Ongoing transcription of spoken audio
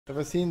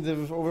Ever seen the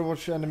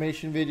Overwatch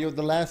animation video,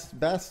 The Last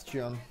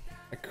Bastion?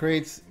 I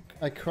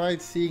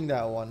cried seeing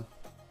that one.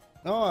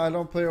 No, I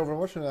don't play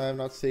Overwatch and I have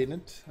not seen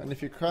it. And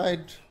if you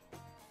cried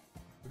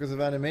because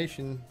of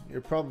animation, you're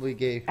probably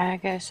gay. I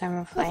guess I'm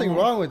a Nothing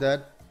wrong with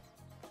that.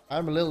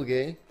 I'm a little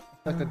gay.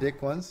 Sucked a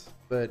dick once,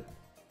 but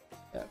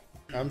yeah,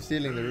 I'm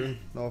stealing the room.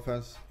 No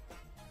offense.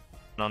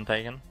 None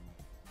taken.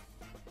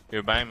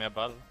 You're buying me a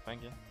bottle,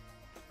 thank you.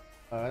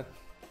 Alright.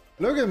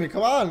 Look at me,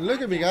 come on,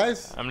 look at me,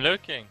 guys. I'm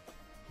looking.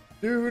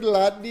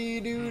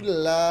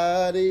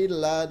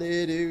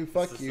 Doodle-la-dee-doodle-la-dee-la-dee-doo.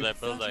 Fuck you. This is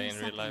Bulldog in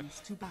real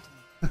life.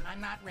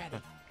 I'm not ready.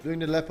 Doing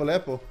the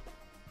lepo.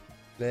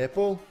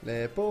 Lepo.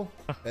 Lepo.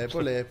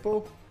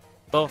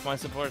 Both my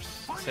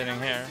supports sitting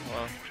here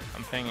while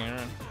I'm pinging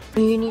around.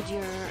 You need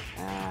your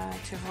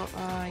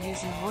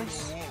use your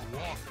voice.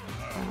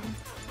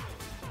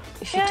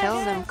 If you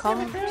tell them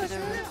come to the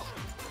room.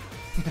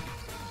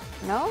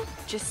 No,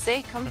 just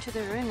say come to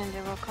the room and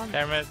they will come.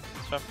 Pyramid,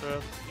 swap the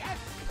rope.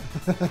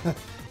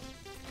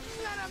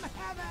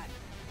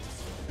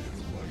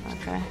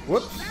 Okay.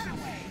 Whoops.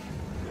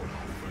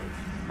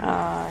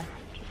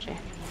 GG.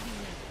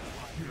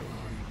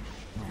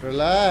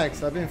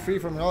 Relax, I've been free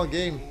from all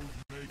game.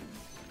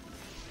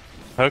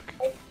 Hook.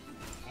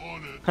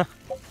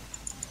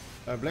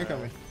 Blink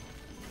on me.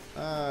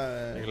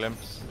 A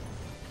glimpse.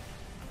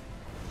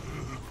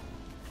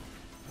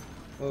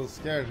 A little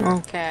scared.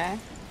 Okay.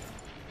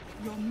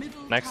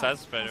 Next side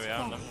spray we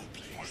have them.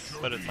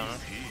 Put it somewhere.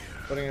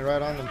 Putting it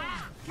right on them.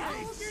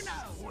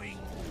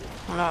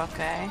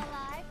 Okay.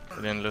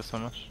 We didn't lose so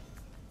much.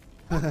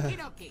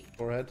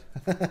 Forehead.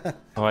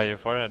 Why are you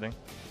foreheading?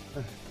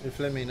 You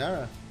flame me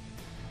Nara.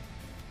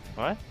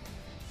 What?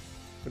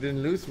 We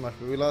didn't lose much,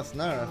 but we lost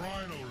Nara.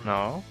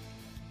 No.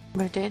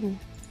 We didn't.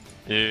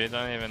 You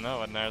don't even know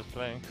what Nara's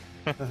playing.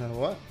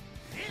 What?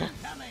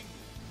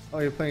 Oh,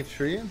 you're playing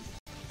Treant?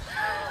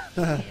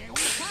 I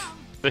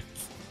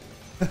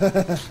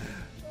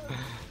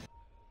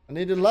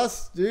need the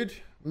lust, dude.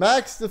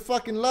 Max the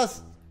fucking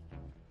lust.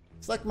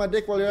 Suck my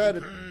dick while you're at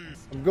it.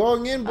 I'm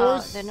going in,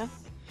 boys.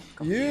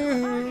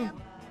 You.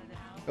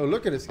 Oh,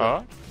 look at this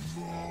guy.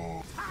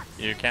 Oh?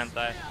 You can't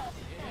die.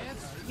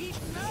 Go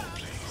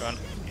on.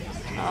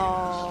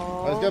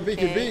 Oh, He's got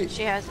BKB. okay.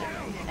 She has it.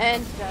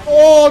 And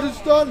oh, the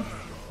stun.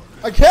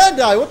 I can't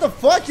die. What the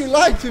fuck? You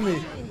lied to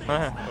me.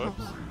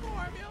 Whoops.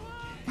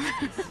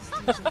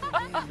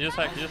 Use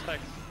hack.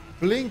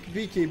 Blink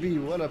BKB.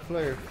 What a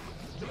player.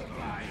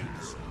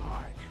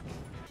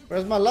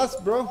 Where's my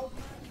lust, bro?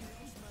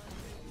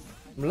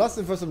 I'm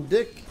lusting for some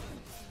dick.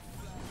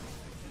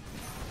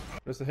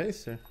 Where's the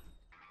haster?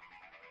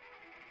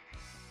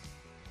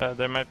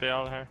 There might be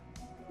all here.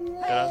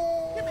 Get out.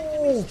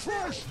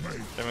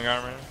 Living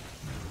armor.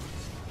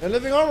 Yeah,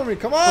 living armor me,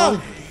 come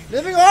on!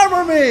 Living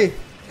armor me!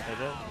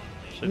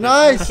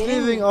 Nice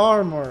living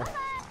armor.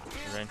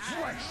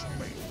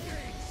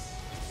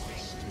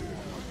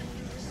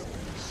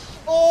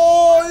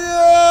 Oh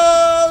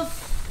yes!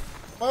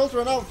 My ult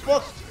ran out,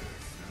 fuck!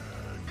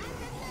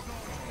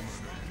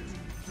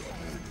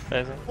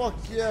 Fuck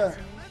yeah!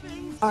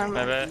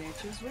 armor.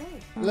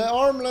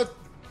 Armlet.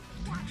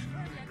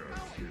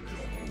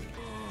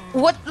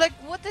 What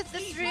is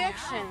this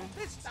reaction?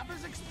 This stuff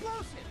is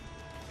explosive.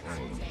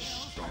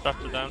 Drop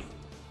it down.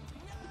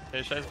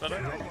 Hey, Shay's better.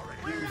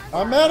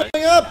 I'm manning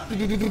up!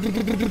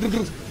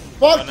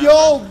 Fuck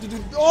y'all!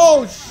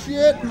 Oh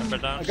shit!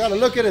 I gotta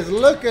look at this,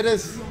 look at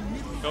this!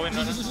 Go in,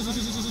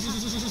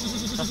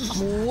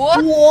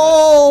 What?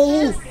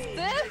 Whoa! is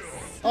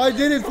this? I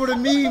did it for the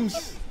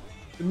memes!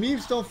 The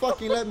memes don't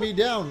fucking let me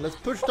down. Let's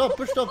push top,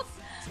 push top!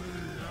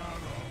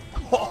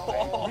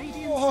 Oh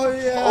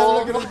yeah, Oh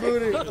look at his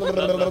booty!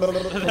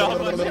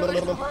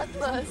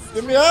 Bloodlust.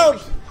 Get me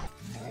out!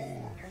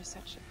 You're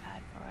such a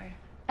bad boy.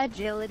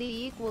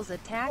 Agility equals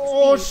attack speed.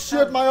 Oh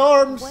shit, my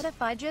arms! What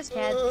if I just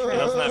had He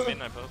doesn't have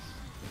midnight pulse.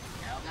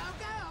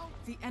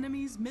 The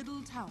enemy's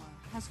middle tower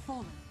has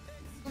fallen.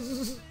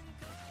 The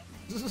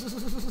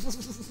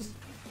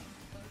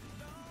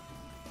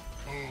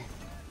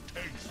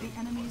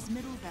enemy's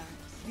middle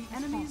barracks. The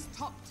enemy's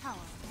top tower.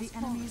 The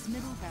enemy's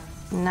middle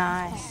barracks.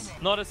 Nice.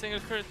 Not a single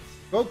crit.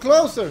 Go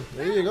closer!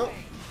 There you go.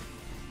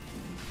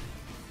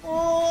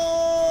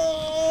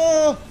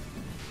 Oh!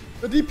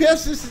 The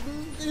DPS is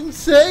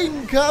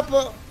insane,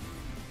 Kappa!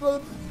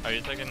 Are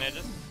you taking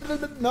Aegis?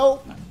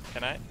 No!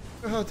 Can I?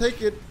 I'll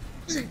take it.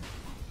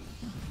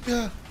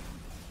 Yeah.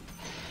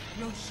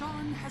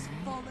 Roshan has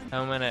fallen.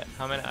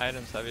 How many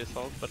items have you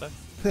sold for that?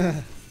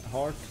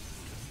 Heart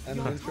and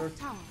Your moonshot. top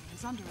tower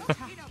is under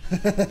attack.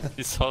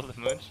 You sold the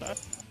moonshot?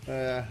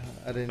 Yeah,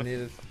 I didn't need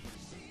it.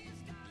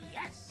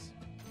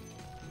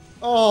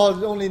 Oh,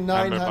 only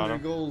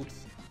 900 gold.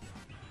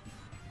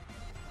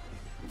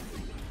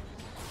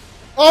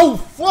 Oh,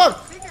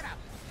 fuck!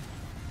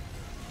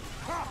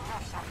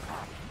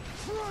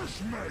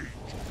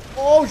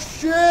 Oh,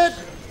 shit!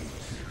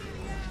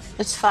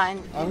 It's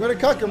fine. I'm gonna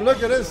cuck him,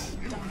 look at this.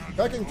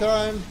 Cucking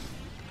time.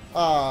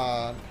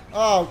 Ah.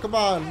 Oh, come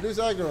on, do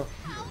aggro.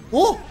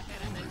 Oh!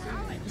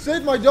 You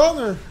saved my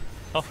donger!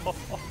 Under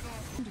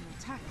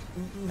attack.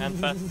 And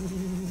fast.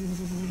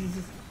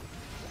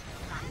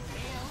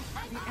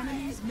 The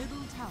enemy's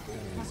middle tower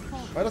has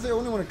fallen. Why does he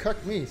only want to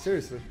cuck me?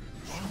 Seriously.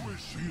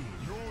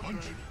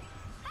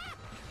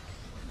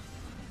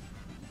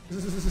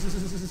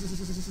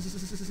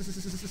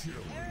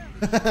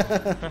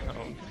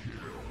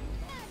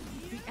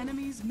 The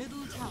enemy's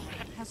middle tower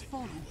has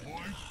fallen.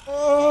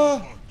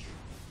 Oh,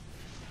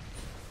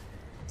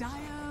 Dire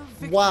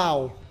victory.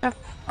 wow. I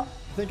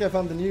think I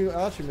found the new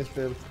Alchemist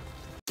build.